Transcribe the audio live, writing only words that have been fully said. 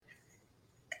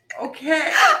Okay.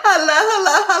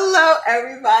 Hello,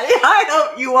 everybody. I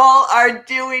hope you all are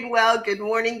doing well. Good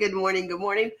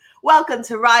morning. Welcome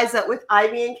to Rise Up with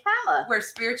Ivy and Calla, where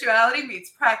spirituality meets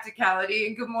practicality.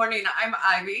 And good morning, I'm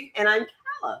Ivy. And I'm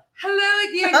Calla. Hello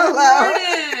again.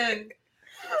 Good morning.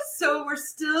 So we're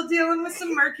still dealing with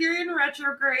some Mercury in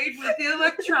retrograde with the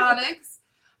electronics.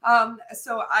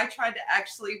 So I tried to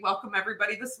actually welcome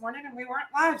everybody this morning and we weren't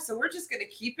live. So we're just going to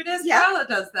keep it as Calla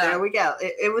does that. There we go.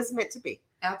 It was meant to be.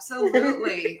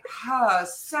 Absolutely.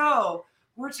 So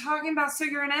we're talking about, so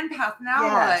you're an empath now.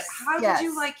 Yes, what? How did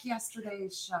you like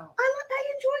yesterday's show? I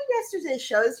enjoyed yesterday's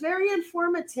show. It's very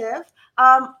informative.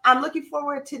 I'm looking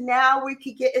forward to now we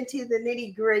could get into the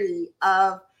nitty gritty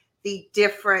of the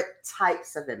different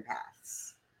types of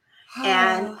empaths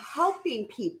and helping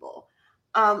people.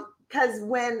 Because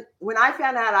when I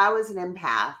found out I was an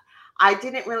empath, I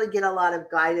didn't really get a lot of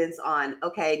guidance on,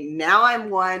 okay, now I'm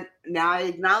one. Now I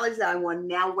acknowledge that I'm one.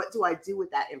 Now what do I do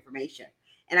with that information?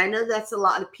 And I know that's a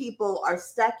lot of people are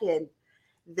stuck in,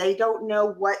 they don't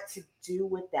know what to do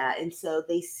with that. And so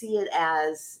they see it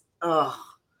as, oh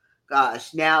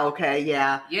gosh, now, okay,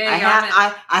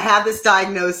 I have this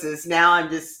diagnosis. Now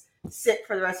I'm just sick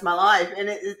for the rest of my life. And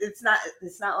it's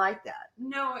not like that.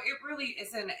 No, it really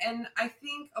isn't. And I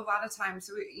think a lot of times,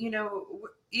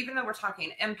 even though we're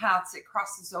talking empaths, it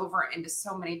crosses over into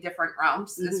so many different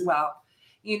realms as well.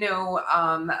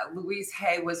 Louise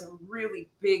Hay was a really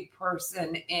big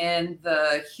person in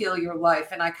the Heal Your Life.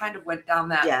 And I kind of went down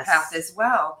that path as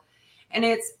well. And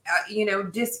it's,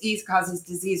 dis-ease causes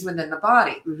disease within the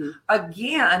body.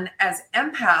 Again, as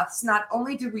empaths, not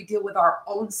only do we deal with our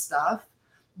own stuff,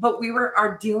 but we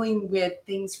are dealing with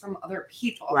things from other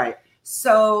people. Right.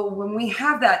 So when we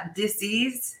have that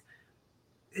dis-ease,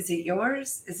 is it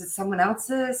yours? Is it someone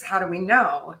else's? How do we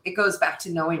know? It goes back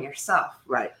to knowing yourself.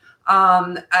 Right.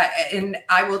 And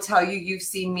I will tell you, you've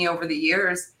seen me over the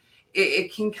years.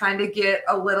 It can kind of get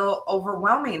a little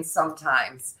overwhelming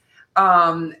sometimes.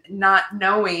 Not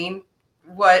knowing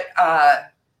what,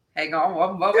 hang on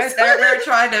one moment there. We're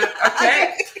trying to,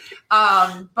 okay.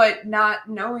 But not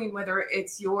knowing whether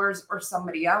it's yours or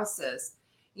somebody else's.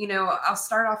 I'll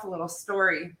start off a little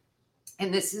story,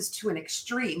 and this is to an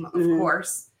extreme, of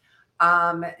course.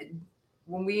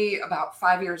 When about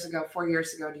 4 years ago,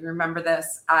 do you remember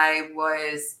this? I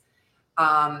was,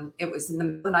 it was in the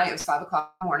middle of the night, it was 5:00 in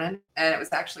the morning, and it was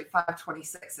actually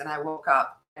 5:26, and I woke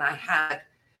up and I had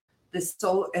this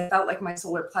it felt like my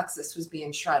solar plexus was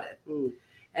being shredded.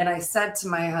 And I said to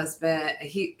my husband,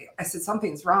 I said,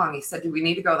 something's wrong. He said, do we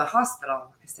need to go to the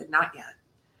hospital? I said, not yet.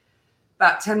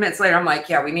 About 10 minutes later, I'm like,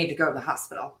 yeah, we need to go to the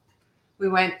hospital. We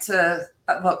went to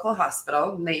a local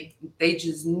hospital, and they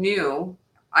just knew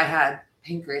I had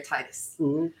pancreatitis.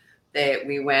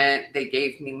 They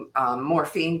gave me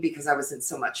morphine because I was in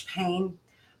so much pain.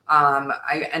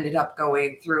 I ended up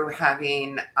going through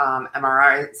having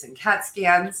MRIs and CAT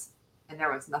scans, and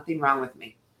there was nothing wrong with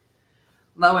me.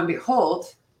 Lo and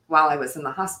behold, while I was in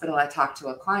the hospital, I talked to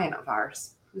a client of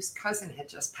ours whose cousin had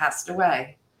just passed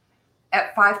away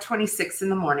at 5:26 in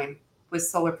the morning with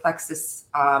solar plexus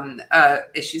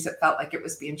issues. It felt like it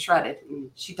was being shredded.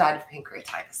 She died of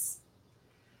pancreatitis.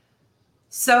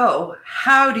 So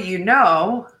how do you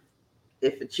know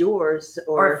if it's yours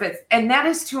or if it's, and that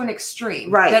is to an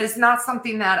extreme, right? That is not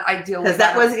something that I deal with. Because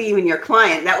that wasn't even your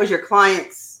client. That was your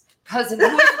client's cousin.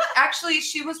 Actually,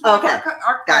 she was one of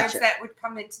our clients that would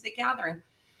come into the gathering.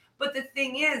 But the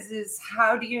thing is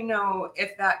how do you know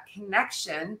if that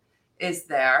connection is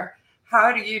there?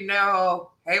 How do you know,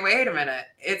 hey, wait a minute,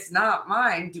 it's not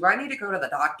mine. Do I need to go to the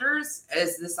doctors?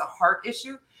 Is this a heart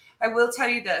issue? I will tell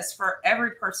you this for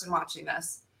every person watching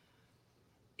this.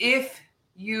 If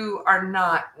you are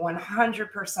not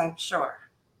 100%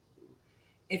 sure,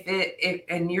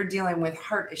 and you're dealing with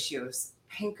heart issues,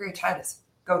 pancreatitis,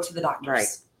 go to the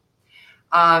doctors.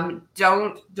 Right.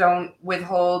 Don't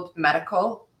withhold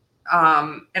medical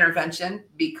intervention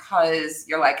because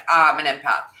you're like, I'm an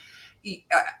empath.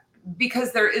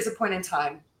 Because there is a point in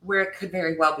time where it could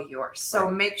very well be yours.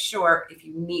 So make sure if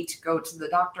you need to go to the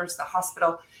doctors, the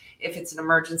hospital, if it's an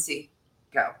emergency,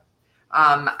 go.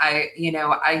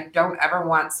 I don't ever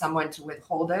want someone to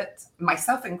withhold it,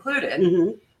 myself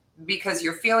included, because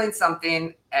you're feeling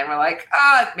something and we're like,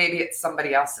 maybe it's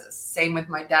somebody else's. Same with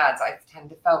my dad's. I tend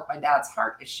to felt my dad's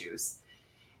heart issues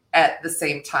at the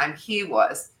same time he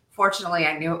was. Fortunately,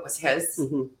 I knew it was his,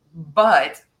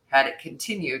 but had it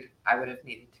continued, I would have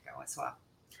needed to go as well.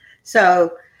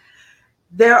 So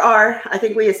there are, I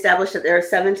think we established that there are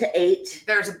 7 to 8.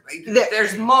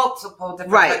 There's multiple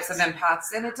different types of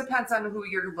empaths, and it depends on who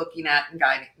you're looking at and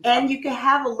guiding. And you can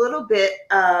have a little bit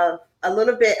of a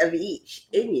little bit of each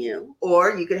in you,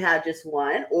 or you could have just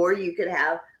one, or you could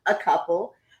have a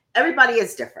couple. Everybody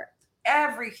is different.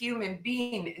 Every human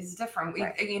being is different.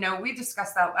 Right. We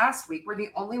discussed that last week. We're the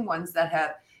only ones that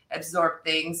have absorbed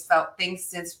things, felt things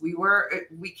since we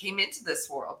came into this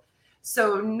world.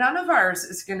 So none of ours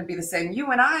is going to be the same.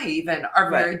 You and I even are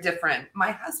very different.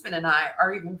 My husband and I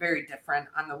are even very different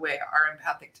on the way our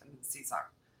empathic tendencies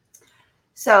are.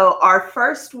 So our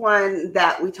first one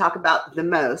that we talk about the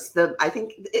most, I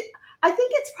think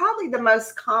it's probably the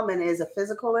most common, is a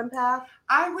physical empath.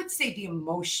 I would say the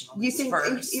emotional. You think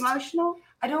first. Emotional?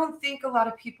 I don't think a lot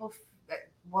of people.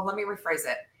 Well, let me rephrase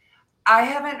it. I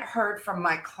haven't heard from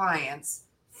my clients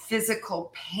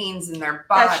physical pains in their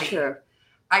body. That's true.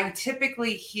 I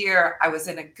typically hear I was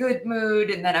in a good mood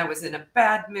and then I was in a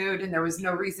bad mood and there was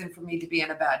no reason for me to be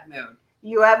in a bad mood.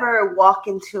 You ever walk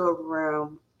into a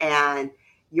room and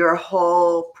your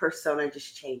whole persona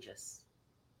just changes?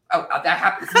 Oh, that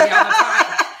happens to me all the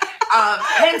time.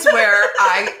 Hence where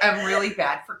I am really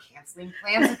bad for canceling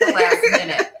plans at the last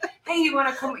minute. Hey, you want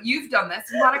to come? You've done this.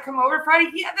 You want to come over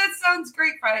Friday? Yeah, that sounds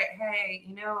great, Friday. Hey,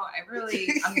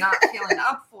 I'm not feeling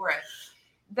up for it.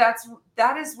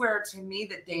 That is where, to me,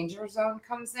 the danger zone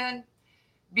comes in,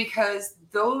 because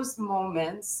those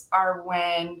moments are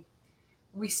when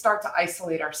we start to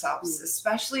isolate ourselves,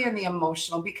 especially in the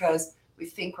emotional, because we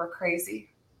think we're crazy.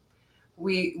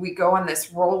 We go on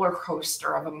this roller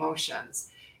coaster of emotions.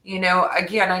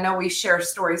 Again, I know we share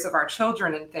stories of our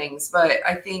children and things, but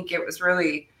I think it was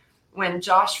really when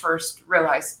Josh first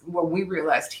realized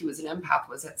he was an empath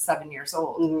was at 7 years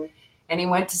old. Mm-hmm. And he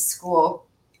went to school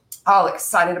all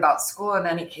excited about school. And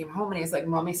then he came home and he's like,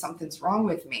 Mommy, something's wrong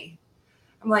with me.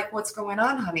 I'm like, what's going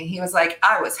on, honey? He was like,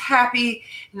 I was happy.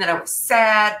 And then I was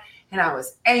sad and I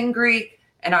was angry.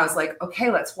 And I was like,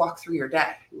 okay, let's walk through your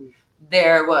day.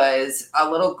 There was a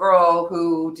little girl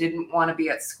who didn't want to be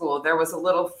at school. There was a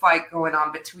little fight going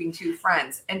on between two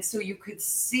friends. And so you could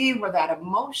see where that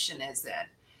emotion is in.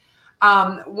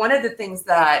 One of the things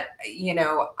that,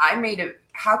 I made it,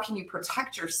 how can you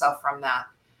protect yourself from that?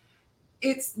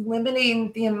 It's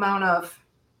limiting the amount of,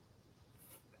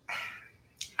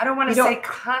 I don't want to say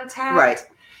contact, right?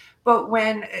 But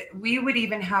when we would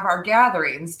even have our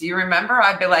gatherings, do you remember?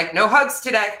 I'd be like, no hugs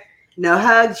today. No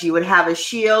hugs. You would have a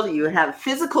shield. You would have a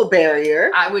physical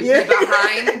barrier. I would be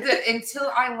behind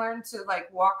until I learned to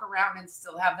walk around and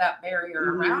still have that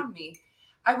barrier around me.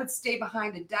 I would stay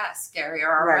behind a desk area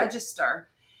or a register.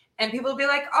 And people would be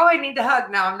like, oh, I need to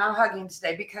hug. No, I'm not hugging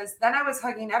today, because then I was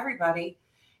hugging everybody.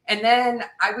 And then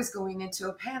I was going into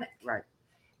a panic. Right.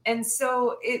 And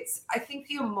so I think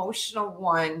the emotional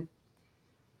one,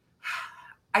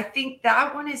 I think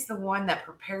that one is the one that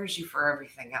prepares you for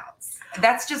everything else.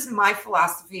 That's just my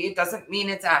philosophy. It doesn't mean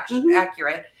it's actually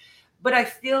accurate, but I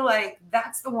feel like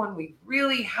that's the one we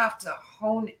really have to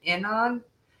hone in on,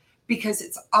 because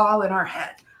it's all in our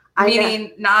head.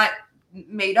 Meaning not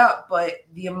made up, but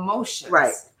the emotions.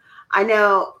 Right. I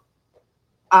know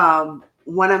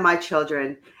one of my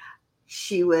children,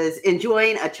 she was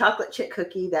enjoying a chocolate chip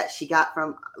cookie that she got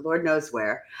from Lord knows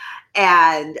where.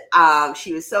 And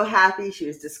she was so happy. She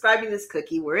was describing this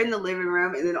cookie. We're in the living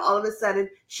room. And then all of a sudden,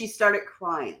 she started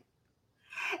crying.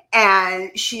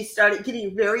 And she started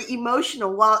getting very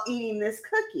emotional while eating this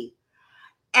cookie.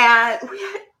 And we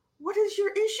had, what is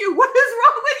your issue? What is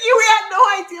wrong with you? We had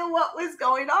no idea what was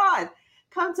going on.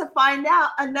 Come to find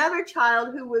out, another child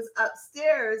who was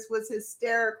upstairs was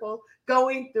hysterical,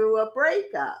 going through a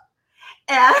breakup.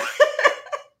 And,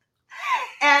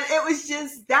 and it was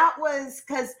just, that was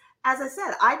because, as I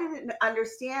said, I didn't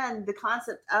understand the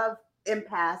concept of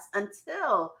empaths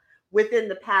until within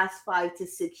the past 5 to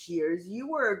 6 years. You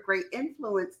were a great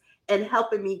influence in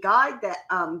helping me guide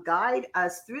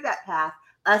us through that path,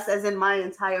 us as in my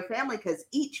entire family, because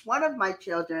each one of my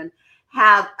children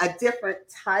have a different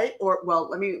type,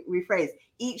 let me rephrase.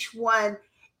 Each one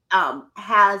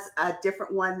has a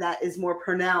different one that is more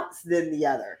pronounced than the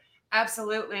other.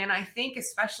 Absolutely. And I think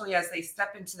especially as they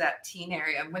step into that teen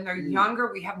area, when they're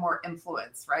younger, we have more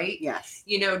influence, right? Yes.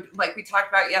 Like we talked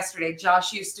about yesterday,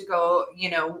 Josh used to go,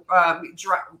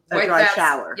 dry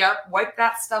shower. Yep. Wipe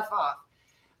that stuff off.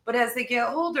 But as they get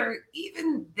older,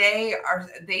 even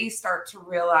they start to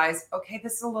realize, okay,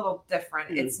 this is a little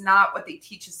different. It's not what they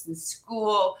teach us in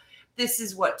school. This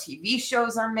is what TV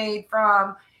shows are made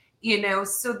from.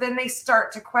 So then they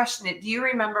start to question it. Do you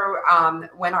remember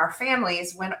when our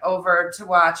families went over to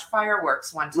watch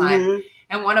fireworks one time,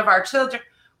 and one of our children,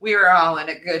 we were all in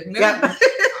a good mood. Yep.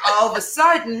 All of a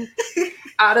sudden,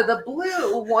 out of the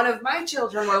blue, one of my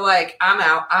children were like, I'm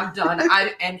out, I'm done.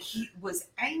 And he was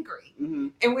angry.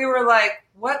 And we were like,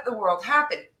 what the world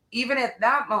happened? even at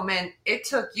that moment, it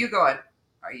took you going,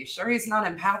 are you sure he's not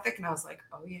empathic? And I was like,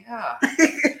 oh yeah.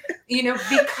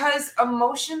 Because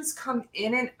emotions come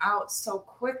in and out so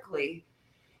quickly.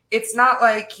 It's not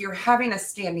like you're having a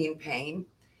standing pain,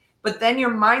 but then your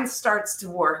mind starts to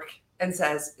work and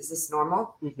says, is this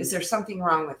normal? Mm-hmm. Is there something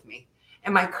wrong with me?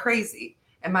 Am I crazy?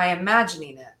 Am I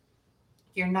imagining it?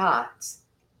 You're not.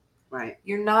 Right.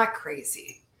 You're not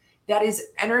crazy. That is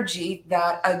energy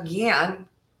that, again,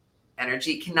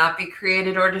 energy cannot be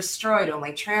created or destroyed,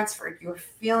 only transferred. You're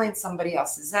feeling somebody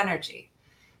else's energy.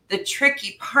 The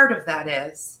tricky part of that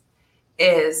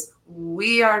is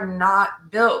we are not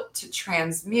built to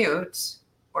transmute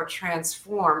or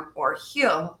transform or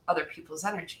heal other people's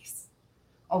energies.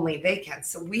 Only they can.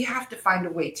 So we have to find a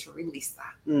way to release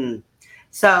that.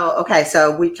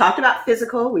 So we talked about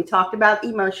physical, we talked about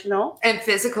emotional. And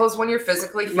physical is when you're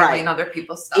physically feeling Right. other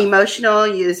people's stuff. Emotional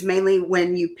is mainly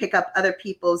when you pick up other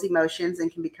people's emotions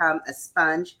and can become a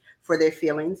sponge for their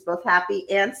feelings, both happy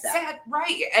and sad.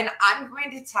 Right. And I'm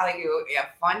going to tell you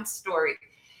a fun story.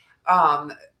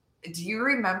 Do you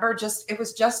remember it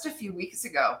was just a few weeks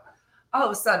ago, all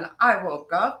of a sudden I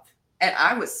woke up and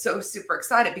I was so super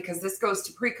excited because this goes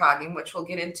to precogging, which we'll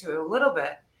get into in a little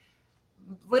bit.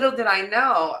 Little did I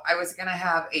know I was going to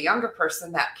have a younger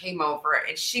person that came over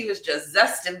and she was just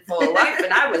zest and full of life.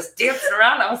 And I was dancing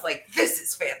around. I was like, this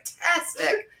is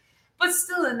fantastic. But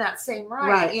still in that same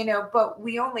right, but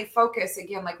we only focus,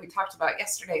 again, like we talked about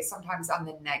yesterday, sometimes on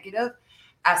the negative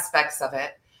aspects of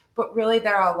it. But really,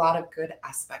 there are a lot of good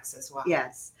aspects as well.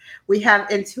 Yes. We have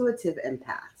intuitive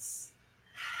empaths.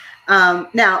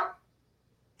 Now,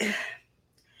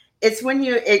 it's when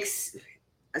you...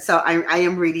 So I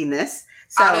am reading this.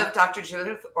 So, out of Dr.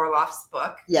 Judith Orloff's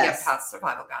book, yes. The Empath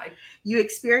Survival Guide. You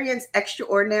experience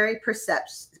extraordinary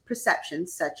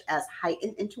perceptions such as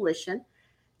heightened intuition,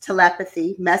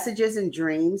 telepathy, messages and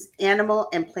dreams, animal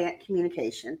and plant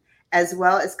communication, as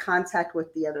well as contact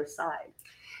with the other side.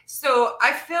 So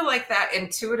I feel like that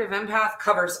intuitive empath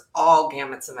covers all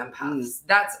gamuts of empaths.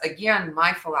 That's, again,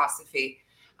 my philosophy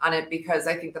on it, because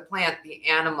I think the plant, the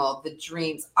animal, the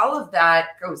dreams, all of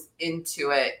that goes into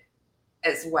it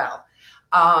as well.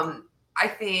 I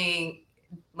think,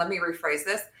 let me rephrase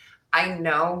this. I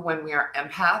know when we are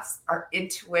empaths, our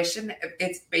intuition,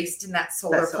 it's based in that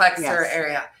solar plexus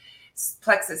area.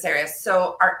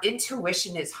 So our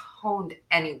intuition is honed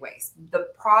anyways. The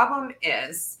problem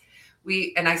is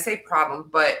and I say problem,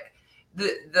 but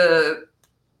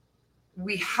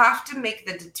we have to make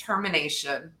the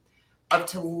determination of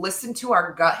to listen to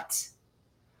our gut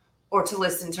or to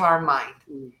listen to our mind.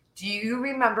 Do you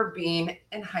remember being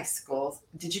in high school?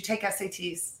 Did you take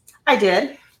SATs? I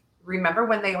did. Remember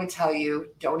when they would tell you,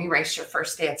 don't erase your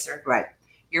first answer? Right.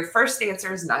 Your first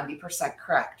answer is 90%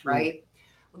 correct, right?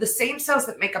 Well, the same cells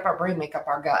that make up our brain make up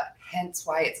our gut, hence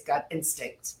why it's gut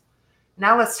instinct.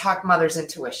 Now let's talk mother's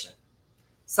intuition.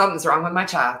 Something's wrong with my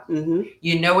child.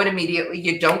 You know it immediately.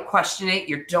 You don't question it.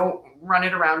 You don't run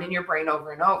it around in your brain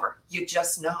over and over. You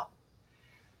just know.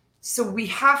 So we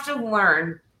have to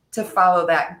learn to follow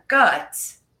that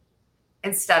gut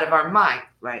instead of our mind.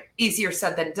 Right. Easier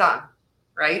said than done,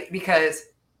 right? Because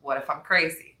what if I'm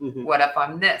crazy? What if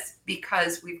I'm this?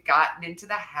 Because we've gotten into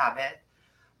the habit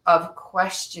of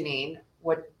questioning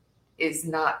what is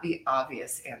not the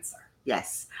obvious answer.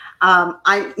 Yes.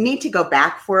 I need to go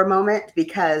back for a moment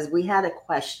because we had a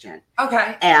question.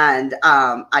 Okay. And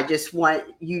I just want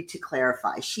you to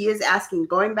clarify. She is asking,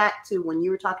 going back to when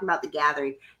you were talking about the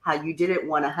gathering, how you didn't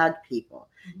want to hug people.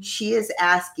 She is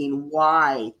asking,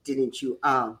 why didn't you,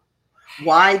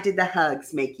 why did the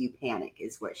hugs make you panic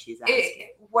is what she's asking.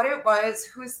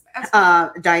 Who's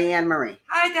asking? Diane Marie.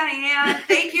 Hi, Diane.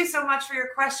 Thank you so much for your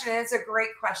question. It's a great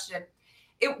question.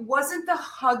 It wasn't the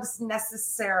hugs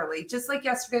necessarily. Just like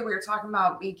yesterday, we were talking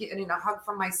about me getting a hug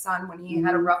from my son when he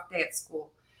had a rough day at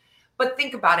school. But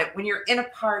think about it. When you're in a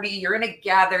party, you're in a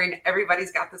gathering,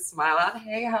 everybody's got the smile on.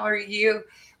 Hey, how are you?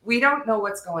 We don't know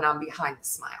what's going on behind the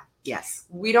smile. Yes.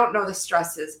 We don't know the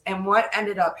stresses. And what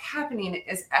ended up happening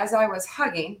is as I was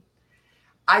hugging,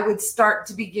 I would start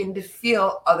to begin to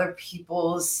feel other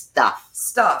people's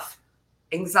stuff,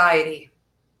 anxiety,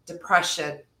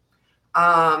 depression.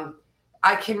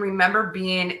 I can remember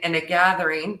being in a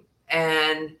gathering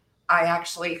and I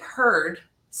actually heard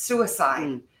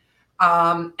suicide.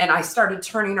 And I started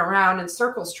turning around in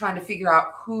circles trying to figure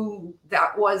out who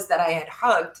that was that I had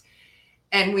hugged.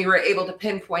 And we were able to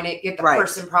pinpoint it, get the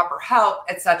person proper help,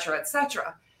 et cetera, et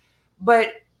cetera.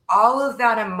 But all of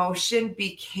that emotion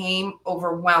became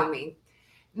overwhelming.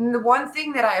 And the one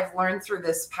thing that I have learned through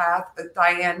this path,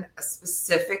 Diane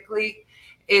specifically,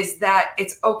 is that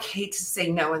it's okay to say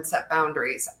no and set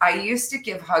boundaries. I used to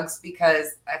give hugs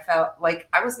because I felt like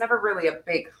I was never really a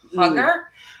big hugger.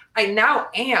 I now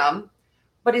am,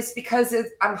 but it's because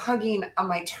I'm hugging on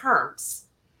my terms.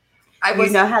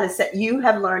 You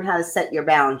have learned how to set your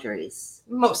boundaries.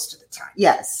 Most of the time.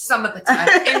 Yes. Some of the time.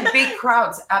 In big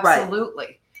crowds, absolutely.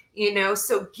 Right. You know,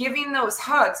 so giving those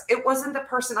hugs, it wasn't the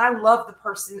person. I love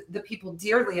the people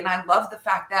dearly. And I love the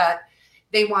fact that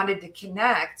they wanted to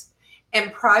connect.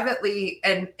 And privately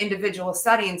and individual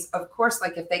settings, of course,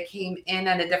 like if they came in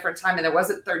at a different time and there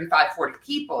wasn't 35, 40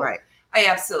 people, right, I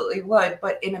absolutely would.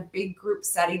 But in a big group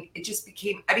setting,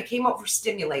 I became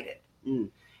overstimulated.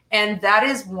 And that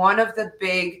is one of the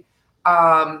big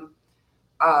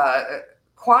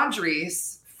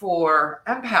quandaries for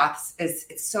empaths is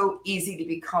it's so easy to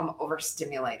become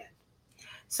overstimulated.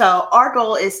 So our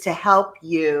goal is to help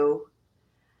you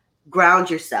ground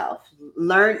yourself,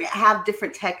 have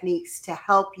different techniques to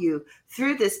help you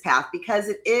through this path, because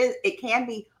it can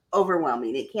be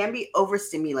overwhelming. It can be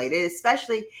overstimulated,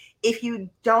 especially if you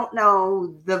don't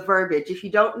know the verbiage, if you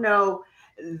don't know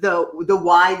the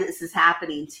why this is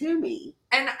happening to me.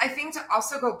 And I think to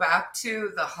also go back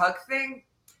to the hug thing,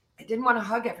 I didn't want to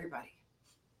hug everybody.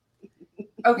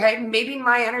 Okay, maybe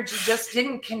my energy just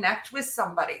didn't connect with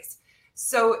somebody's.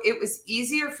 So it was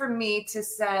easier for me to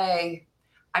say,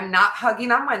 I'm not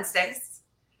hugging on Wednesdays,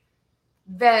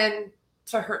 than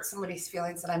to hurt somebody's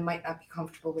feelings that I might not be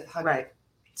comfortable with hugging. Right.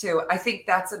 Too. I think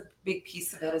that's a big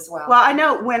piece of it as well. Well, I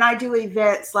know when I do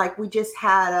events, like we just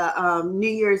had a New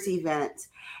Year's event,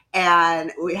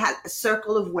 and we had a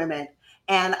circle of women.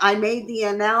 And I made the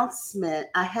announcement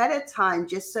ahead of time,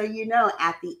 just so you know,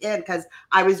 at the end, because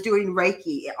I was doing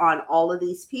Reiki on all of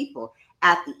these people.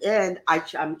 At the end,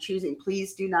 I'm choosing,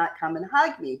 please do not come and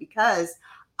hug me, because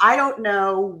I don't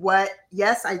know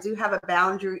yes, I do have a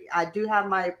boundary. I do have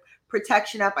my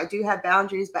protection up. I do have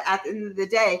boundaries. But at the end of the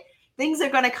day, things are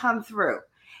going to come through.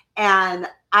 And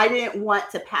I didn't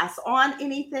want to pass on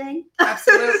anything.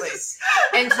 Absolutely.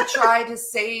 And to try to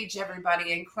sage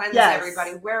everybody and cleanse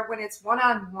everybody. Where when it's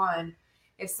one-on-one,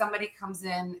 if somebody comes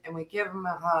in and we give them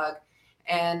a hug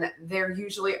and they're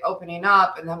usually opening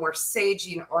up, and then we're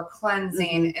saging or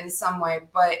cleansing in some way.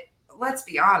 But let's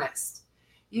be honest.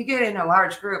 You get in a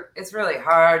large group, it's really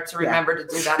hard to remember to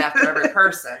do that after every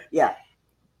person. Yeah,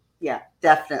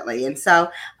 definitely. And so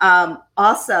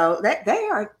also that they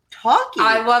are talking.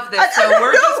 I love this. So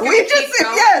we're just going to keep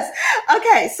going. Yes.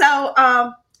 Okay. So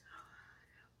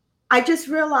I just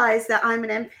realized that I'm an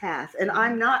empath, and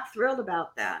I'm not thrilled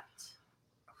about that.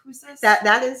 Who's this?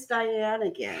 That is Diane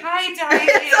again. Hi, Diane.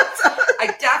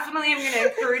 I definitely am going to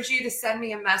encourage you to send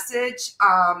me a message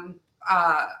on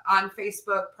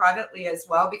Facebook privately as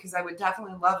well, because I would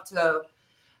definitely love to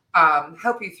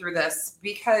help you through this,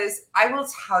 because I will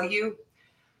tell you,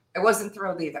 I wasn't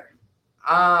thrilled either.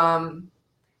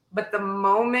 But the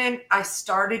moment I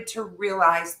started to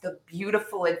realize the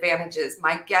beautiful advantages,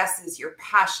 my guess is you're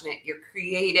passionate, you're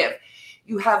creative,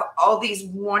 you have all these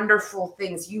wonderful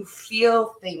things, you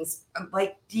feel things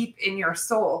like deep in your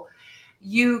soul.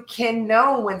 You can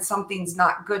know when something's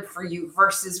not good for you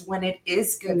versus when it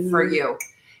is good for you.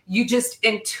 You just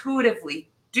intuitively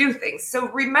do things. So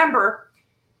remember,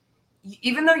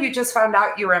 even though you just found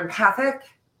out you're empathic,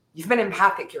 you've been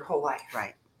empathic your whole life.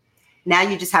 Right. Now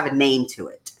you just have a name to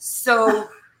it. So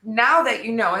now that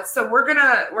you know it, so we're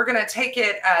gonna take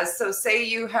it as, so say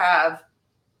you have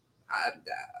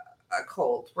a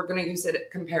cold. We're gonna use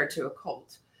it compared to a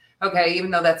cold. Okay,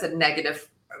 even though that's a negative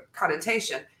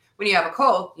connotation. When you have a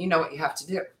cold, you know what you have to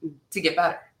do to get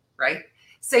better, right?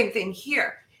 Same thing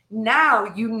here.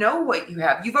 Now you know what you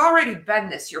have. You've already been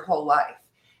this your whole life.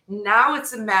 Now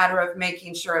it's a matter of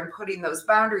making sure and putting those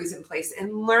boundaries in place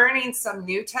and learning some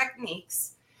new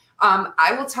techniques.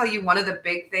 I will tell you one of the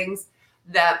big things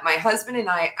that my husband and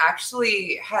I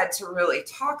actually had to really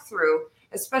talk through,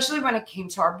 especially when it came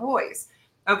to our boys.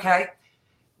 Okay.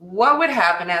 What would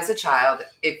happen as a child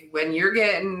when you're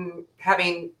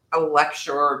having a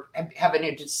lecture or having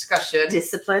a discussion?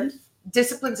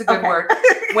 Discipline's a good word.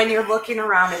 When you're looking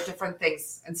around at different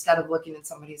things instead of looking in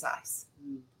somebody's eyes.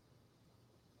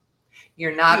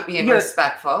 You're not being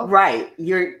respectful. Right.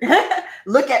 You're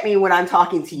look at me when I'm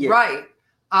talking to you. Right.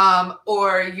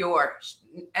 Or you're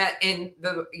in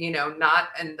the, not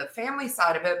in the family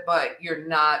side of it, but you're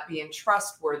not being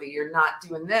trustworthy. You're not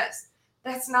doing this.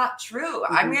 That's not true.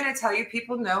 I'm going to tell you,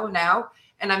 people know now,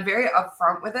 and I'm very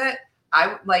upfront with it.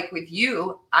 I like with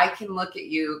you, I can look at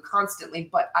you constantly,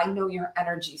 but I know your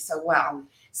energy so well.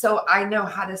 So I know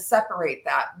how to separate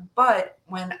that. But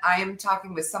when I'm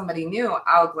talking with somebody new,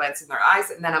 I'll glance in their eyes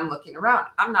and then I'm looking around.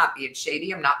 I'm not being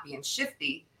shady. I'm not being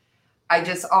shifty. I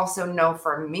just also know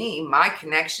for me, my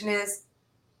connection is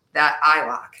that eye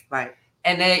lock. Right.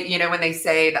 And they, when they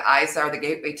say the eyes are the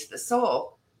gateway to the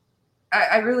soul,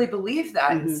 I really believe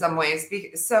that in some ways.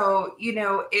 So,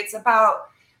 it's about,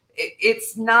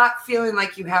 it's not feeling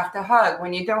like you have to hug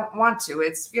when you don't want to.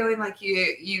 It's feeling like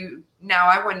now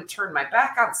I wouldn't turn my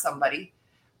back on somebody,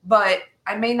 but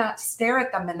I may not stare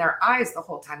at them in their eyes the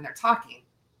whole time they're talking.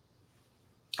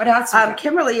 What else?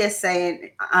 Kimberly is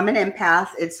saying, I'm an empath.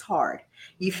 It's hard.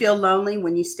 You feel lonely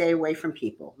when you stay away from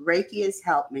people. Reiki has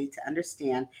helped me to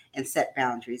understand and set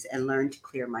boundaries and learn to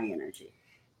clear my energy.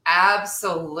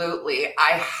 Absolutely.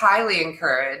 I highly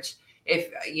encourage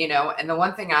and the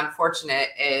one thing I'm fortunate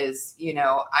is,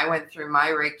 I went through my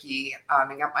Reiki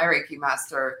and got my Reiki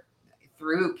master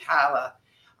through Calla.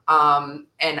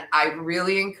 And I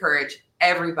really encourage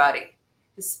everybody,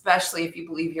 especially if you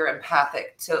believe you're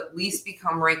empathic, to at least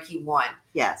become Reiki 1.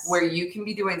 Yes. Where you can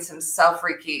be doing some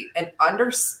self-Reiki and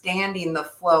understanding the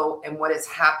flow and what is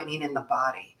happening in the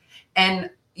body. And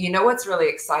you know what's really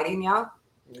exciting, y'all?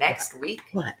 Next week,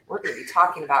 what? We're going to be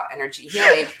talking about energy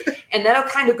healing. And that'll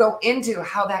kind of go into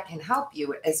how that can help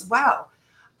you as well.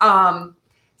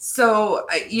 So,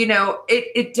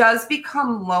 it does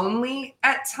become lonely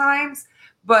at times.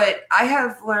 But I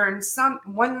have learned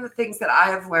one of the things that I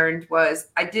have learned was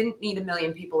I didn't need a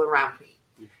million people around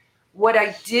me. What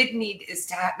I did need is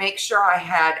to make sure I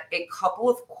had a couple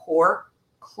of core,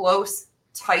 close,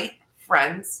 tight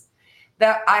friends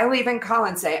that I'll even call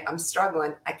and say, I'm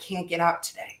struggling. I can't get out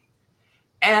today.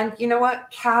 And you know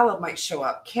what? Calla might show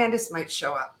up. Candace might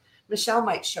show up. Michelle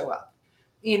might show up.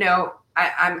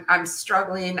 I'm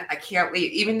struggling. I can't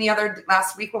leave. Even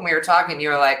last week when we were talking, you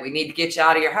were like, we need to get you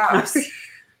out of your house.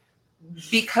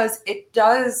 Because it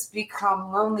does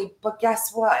become lonely. But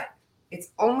guess what?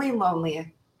 It's only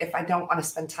lonely if I don't want to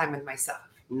spend time with myself.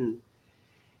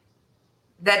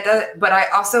 But I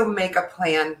also make a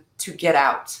plan to get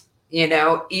out.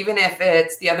 Even if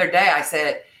it's the other day, I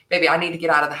said, baby, I need to get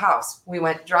out of the house. We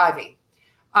went driving.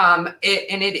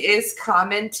 It is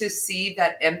common to see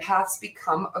that empaths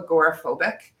become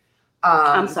agoraphobic.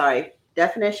 I'm sorry.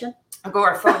 Definition?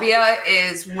 Agoraphobia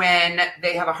is when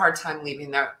they have a hard time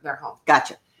leaving their home.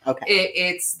 Gotcha. Okay.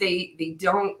 It's they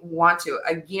don't want to.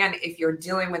 Again, if you're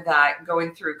dealing with that,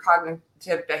 going through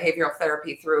cognitive behavioral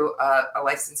therapy through a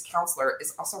licensed counselor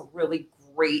is also really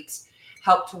great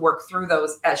help to work through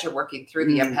those as you're working through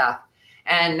the empath.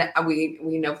 And we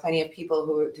know plenty of people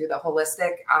who do the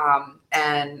holistic.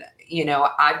 And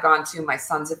I've gone to, my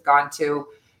sons have gone to,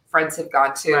 friends have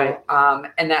gone to,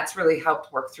 right. And that's really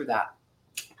helped work through that.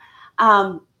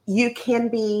 You can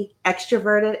be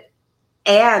extroverted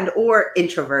and or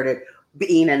introverted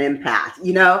being an empath.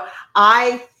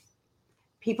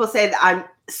 People say that I'm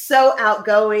so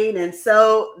outgoing and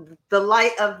so the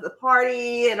light of the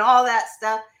party and all that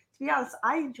stuff. To be honest,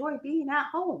 I enjoy being at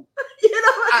home.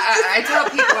 I tell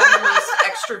people I'm the most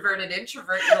extroverted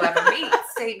introvert you'll ever meet.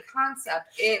 Same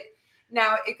concept. It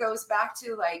goes back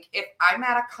to, like, if I'm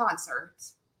at a concert,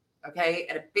 okay,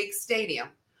 at a big stadium,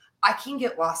 I can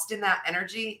get lost in that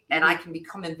energy and I can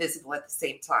become invisible at the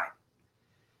same time.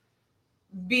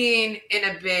 Being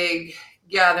in a big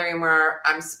gathering where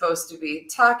I'm supposed to be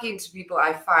talking to people,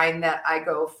 I find that I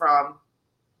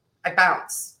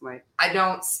bounce. Right. I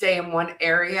don't stay in one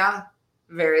area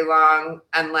very long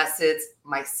unless it's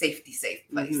my safe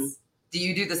place. Do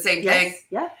you do the same thing?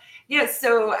 Yeah. Yeah.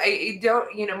 So I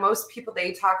don't, most people,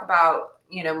 they talk about,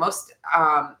 most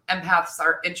empaths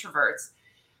are introverts.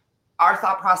 Our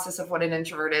thought process of what an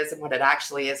introvert is and what it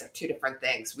actually is are two different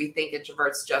things. We think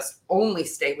introverts just only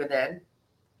stay within,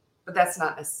 but that's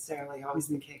not necessarily always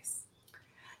the case.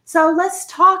 So let's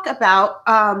talk about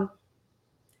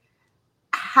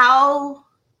how,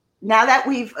 now that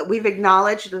we've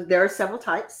acknowledged that there are several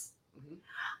types,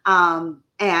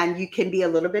 and you can be a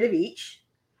little bit of each,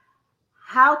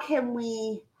 how can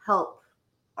we help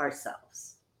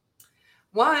ourselves?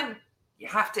 One, you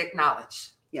have to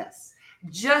acknowledge. Yes.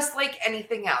 Just like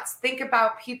anything else. Think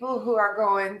about people who are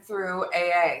going through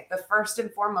AA. The first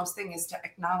and foremost thing is to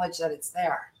acknowledge that it's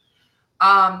there.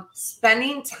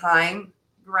 Spending time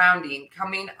grounding,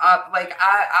 coming up, like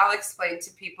I'll explain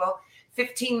to people,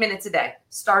 15 minutes a day.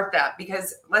 Start that,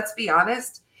 because let's be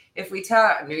honest, if we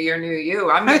tell New Year, New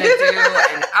You, I'm going to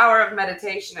do an hour of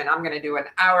meditation and I'm going to do an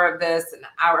hour of this, an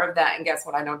hour of that. And guess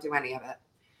what? I don't do any of it.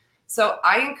 So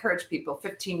I encourage people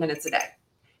 15 minutes a day.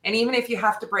 And even if you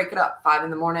have to break it up, 5 in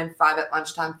the morning, 5 at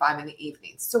lunchtime, 5 in the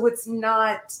evening. So it's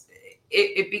not,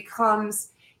 it becomes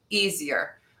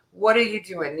easier. What are you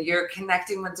doing? You're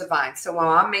connecting with divine. So while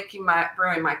I'm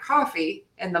brewing my coffee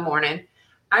in the morning,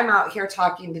 I'm out here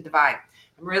talking to divine.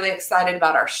 I'm really excited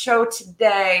about our show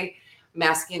today.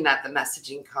 masking that the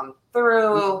messaging come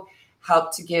through,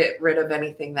 help to get rid of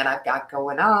anything that I've got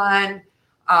going on.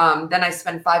 Then I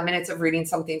spend 5 minutes of reading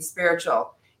something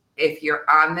spiritual. If you're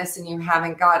on this and you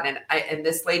haven't gotten it, and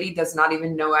this lady does not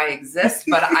even know I exist,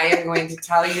 but I am going to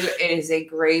tell you it is a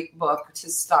great book to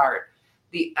start.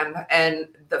 And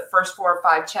the first 4 or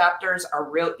 5 chapters are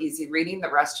real easy reading. The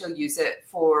rest you'll use it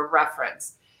for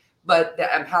reference. But the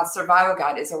Empath Survival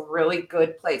Guide is a really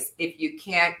good place. If you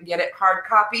can't get it hard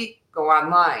copy, go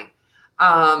online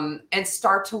and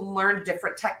start to learn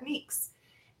different techniques.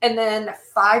 And then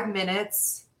 5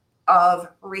 minutes of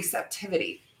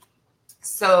receptivity.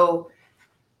 So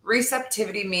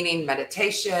receptivity meaning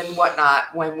meditation,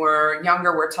 whatnot. When we're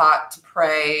younger, we're taught to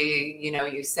pray.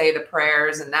 You say the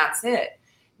prayers and that's it.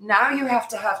 Now you have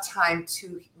to have time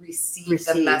to receive.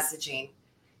 The messaging.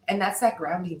 And that's that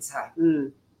grounding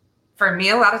time. For me,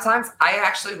 a lot of times, I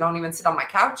actually don't even sit on my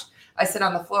couch. I sit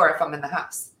on the floor if I'm in the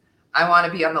house. I want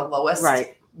to be on the lowest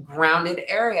grounded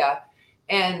area.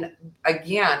 And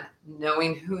again,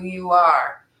 knowing who you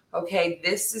are. Okay,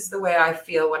 this is the way I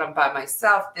feel when I'm by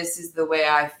myself. This is the way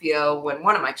I feel when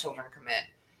one of my children come in.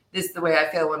 This is the way I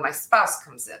feel when my spouse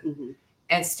comes in.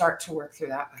 And start to work through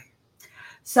that way.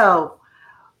 So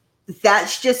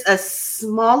that's just a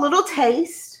small little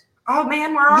taste. Oh,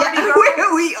 man, we're already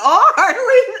going. We are.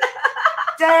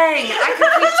 Dang, I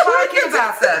could keep talking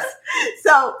about this.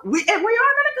 So we are going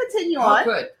to continue on.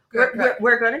 Good.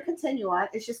 We're going to continue on.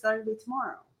 It's just going to be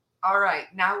tomorrow. All right.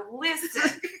 Now,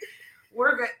 listen.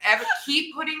 We're going to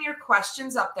keep putting your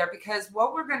questions up there, because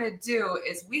what we're going to do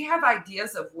is we have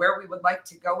ideas of where we would like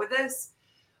to go with this,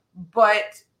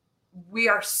 but we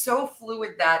are so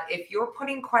fluid that if you're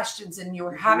putting questions and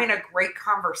you're having a great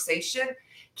conversation,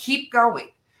 keep going.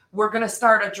 We're going to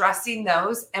start addressing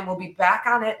those, and we'll be back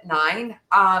on at 9.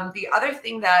 The other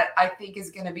thing that I think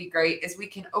is going to be great is we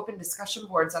can open discussion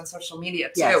boards on social media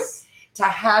too. To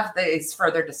have these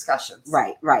further discussions.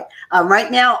 Right.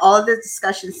 Right now, all of the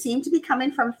discussions seem to be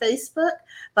coming from Facebook,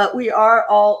 but we are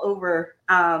all over.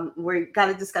 We've got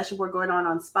a discussion board going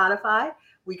on Spotify.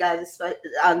 We got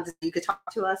you could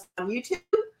talk to us on YouTube,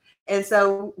 and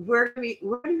so we're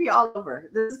gonna be all over.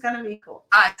 This is gonna be cool.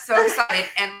 I'm so excited.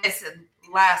 And listen,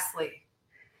 lastly,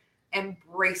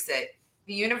 embrace it.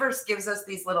 The universe gives us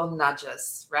these little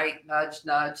nudges, right?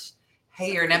 Nudge.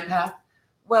 Hey, you're an empath.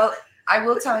 Well, I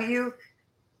will tell you,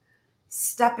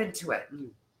 step into it.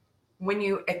 When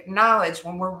you acknowledge,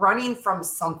 when we're running from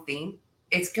something,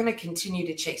 it's going to continue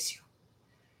to chase you.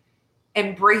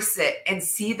 Embrace it and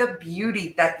see the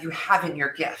beauty that you have in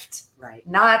your gift. Right.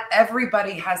 Not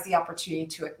everybody has the opportunity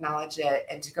to acknowledge it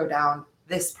and to go down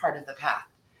this part of the path.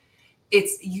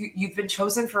 It's you've been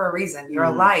chosen for a reason. You're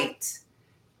a light.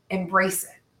 Embrace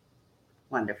it.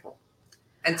 Wonderful.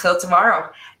 Until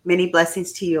tomorrow. Many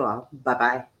blessings to you all.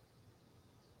 Bye-bye.